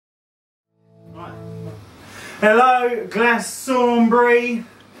Hello, Glastsormbury.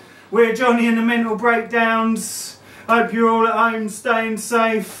 We're Jonny and the Mental Breakdowns. Hope you're all at home staying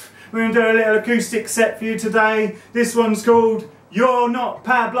safe. We're going to do a little acoustic set for you today. This one's called You're Not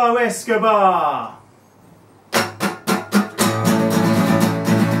Pablo Escobar.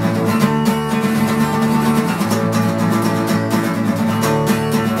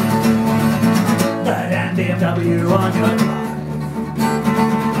 BMW on your drive,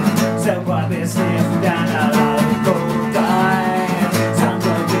 so what we sniff down a local dive. Some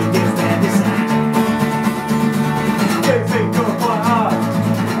good videos that decide. We think you're quite hard,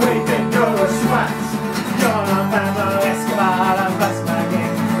 we think you're a swat. You're not Pablo Escobar, I'm bust my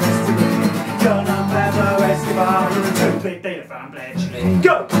game history. You're not Pablo Escobar, you're a two-bit dealer from Bletchley.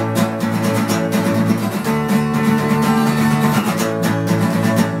 Go!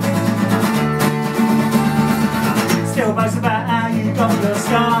 Still boast about how you got your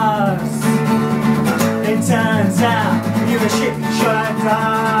scars. It turns out you're a shit shot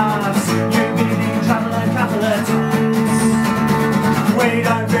ass. You've been in trouble a couple of times. We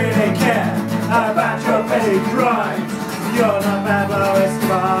don't really care about your petty crimes. You're not Pablo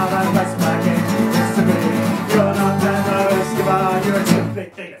Escobar, I'm bust my game history. You're not Pablo Escobar, you're a two-bit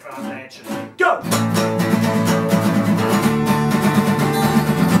dealer from Bletchley. Go!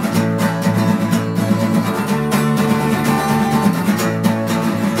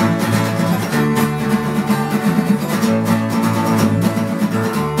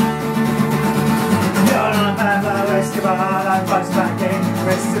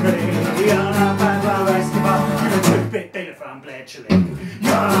 You're not Pablo Escobar, you're a two-bit dealer from Bletchley.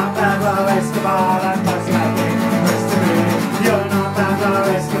 You're not Pablo Escobar, I'm bust back in history. You're not Pablo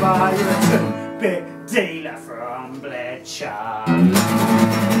Escobar, you're a two-bit dealer from Bletchley.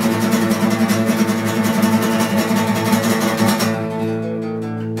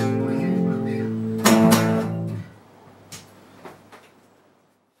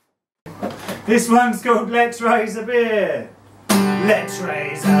 This one's called Let's Raise a Beer. Let's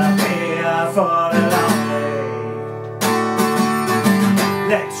raise a beer for the lonely.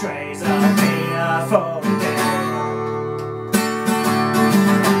 Let's raise a beer for the dead.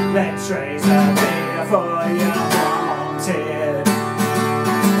 Let's raise a beer for the unwanted.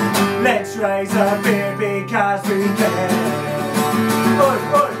 Let's raise a beer because we can. Oi,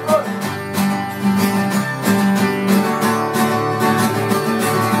 oi, oi.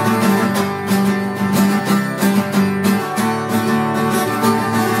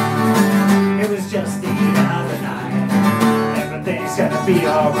 Gonna be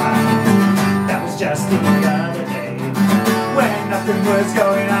alright. That was just the other day when nothing was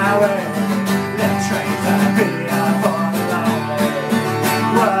going our way. Let's raise a beer for the lonely.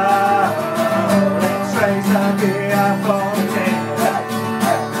 Whoa, let's raise a beer for the dead.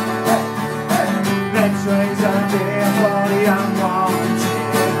 Let's raise a beer for the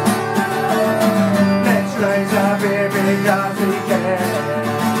unwanted. Let's raise a beer because we can.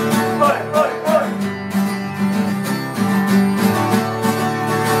 Oi, oi, oi.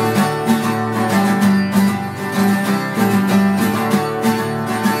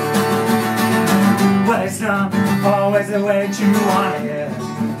 It's not always the way you want it.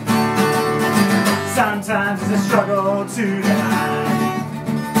 Sometimes it's a struggle to deny.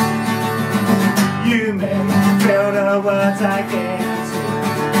 You may feel the words I get.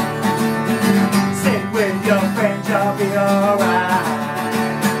 Sit with your friends, you'll be alright.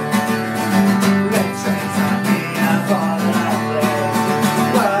 Let's raise a beer for the lonely.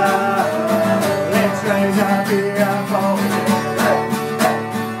 Whoa, let's raise a beer for the dead.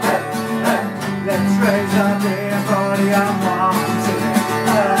 Let's raise a beer for the unwanted.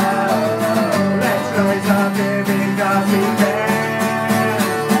 Oh, let's raise a beer because we can.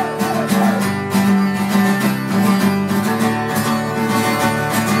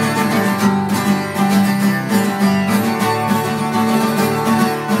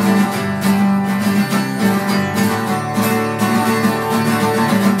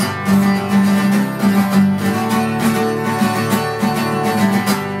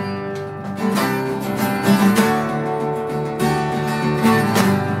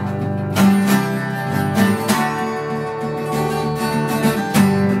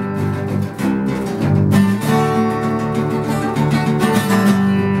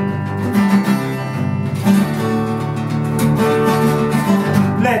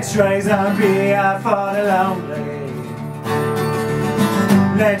 Let's raise a beer for the lonely.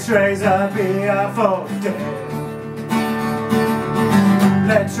 Let's raise a beer for the dead.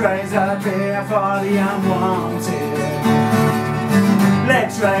 Let's raise a beer for the unwanted.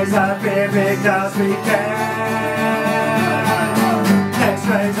 Let's raise a beer because we can. Let's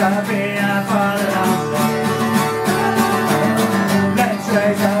raise a beer for the lonely.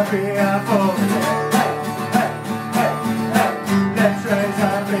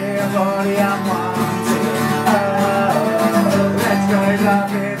 raise our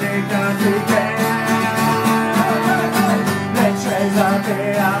beer big guns we can. Let's raise our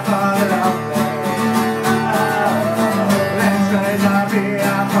beer for the lonely. Let's raise our beer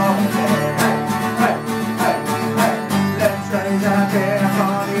for the hey, hey, hey, hey. Let's raise our beer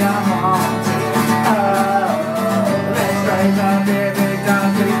for the unwanted. Let's raise our beer big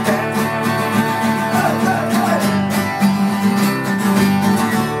guns we can.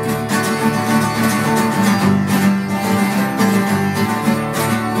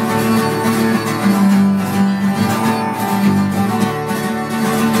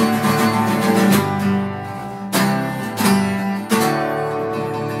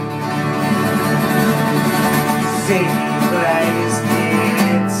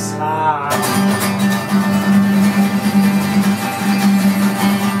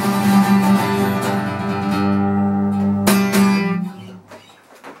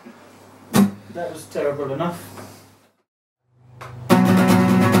 That was terrible enough.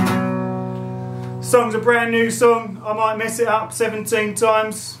 Song's a brand new song. I might mess it up 17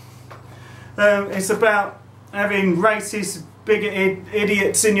 times. It's about having racist, bigoted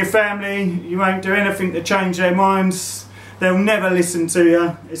idiots in your family. You won't do anything to change their minds. They'll never listen to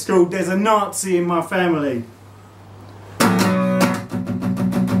you. It's called There's a Nazi in My Family.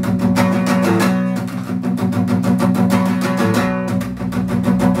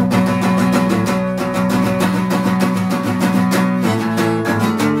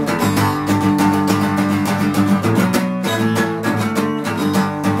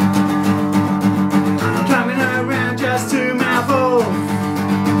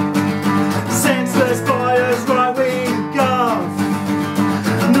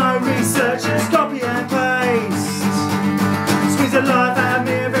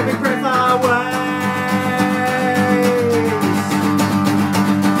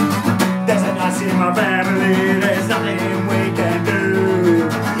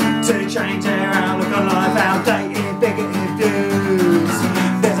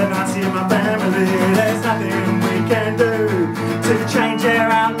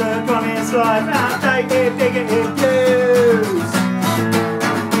 Outdated, bigoted views.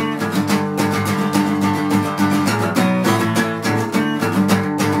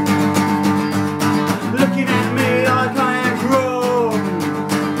 Looking at me like I am wrong,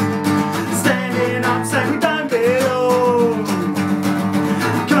 standing up saying we don't belong.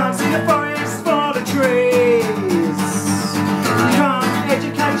 Can't see the forest for the trees. Can't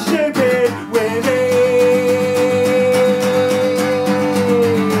educate stupid with ease.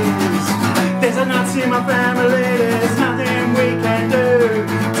 In my family, there's nothing we can do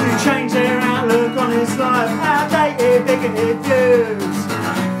to change their outlook on this life. Outdated, bigoted views.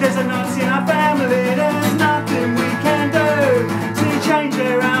 There's a Nazi in our family, there's nothing we can do to change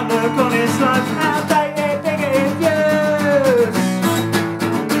their outlook on this life. Outdated, bigoted views.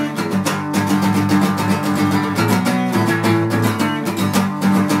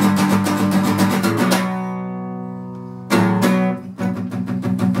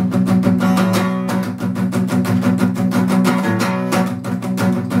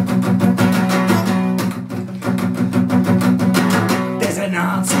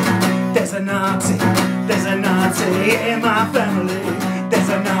 There's a Nazi, there's a Nazi in my family. There's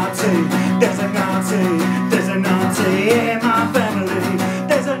a Nazi, there's a Nazi, there's a Nazi in my family.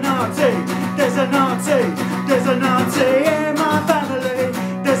 There's a Nazi, there's a Nazi, there's a Nazi in my family.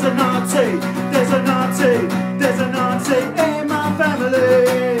 There's a Nazi, there's a Nazi, there's a Nazi in my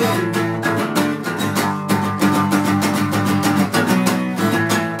family.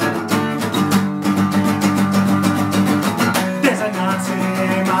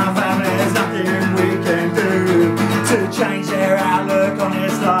 Change their outlook on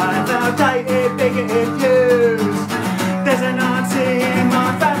this life. Outdated, bigoted views. There's a Nazi in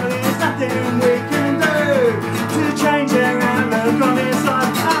my family. There's nothing we can do to change their outlook on this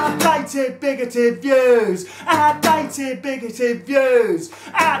life. Outdated, bigoted views. Outdated, bigoted views.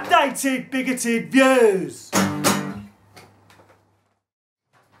 Outdated, bigoted views.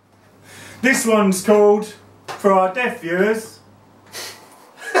 This one's called, for our deaf viewers,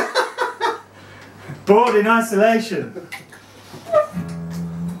 Bored in Isolation.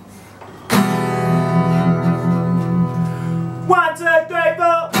 1, 2, 3,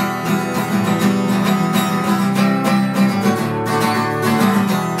 4.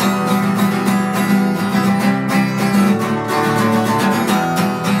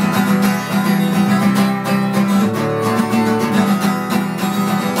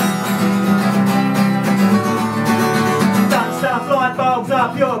 Don't stuff light bulbs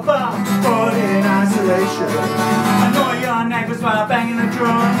up your bum. Bored in isolation. Annoy your neighbours while banging a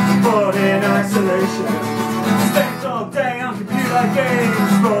drum. Bored in isolation. Spent all day on computer games.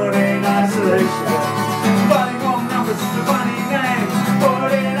 games, bored in isolation. Running wrong numbers is a funny name.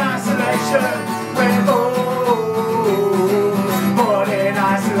 Bored in isolation, we're bored. Bored in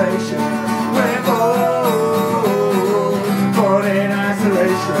isolation, we're bored. Bored in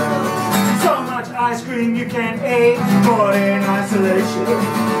isolation. So much ice cream you can eat. Bored in isolation.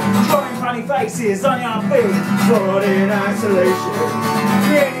 Drawing funny faces on your feet. Bored in isolation.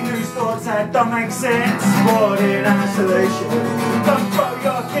 Creating new thoughts that don't make sense. Bored in isolation. Don't throw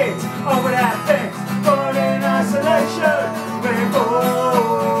your kids over that fence. Bored in isolation. We're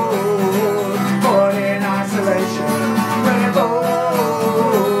bored. Bored in isolation. We're bored.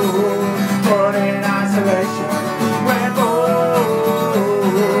 Bored in isolation. We're bored.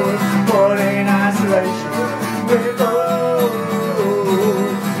 Bored in isolation. We're bored.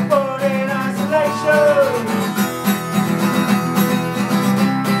 Bored in isolation.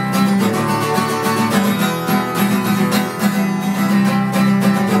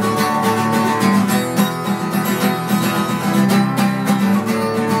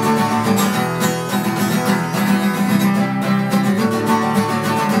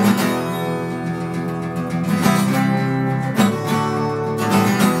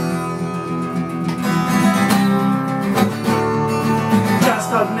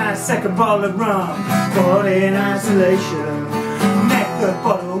 Second bottle of rum, bored in isolation. Neck the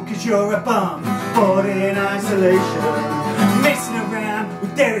bottle cause you're a bum, bored in isolation. Messing around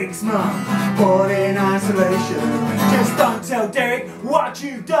with Derek's mum, bored in isolation. Just don't tell Derek what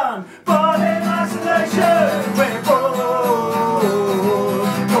you've done, bored in isolation. We're bored,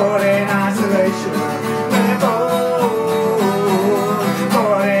 bored in isolation. We're bored,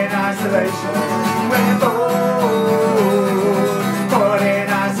 bored in isolation. We're bored.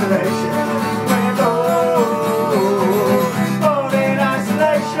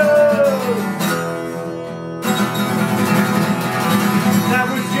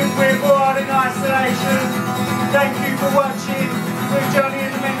 Thank you for watching with Jonny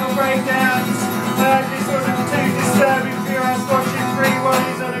and the Mental Breakdowns. This wasn't too disturbing for you. I was watching 3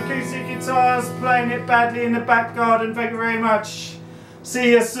 Jonnys on acoustic guitars playing it badly in the back garden. Thank you very much.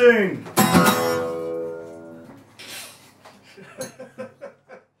 See you soon.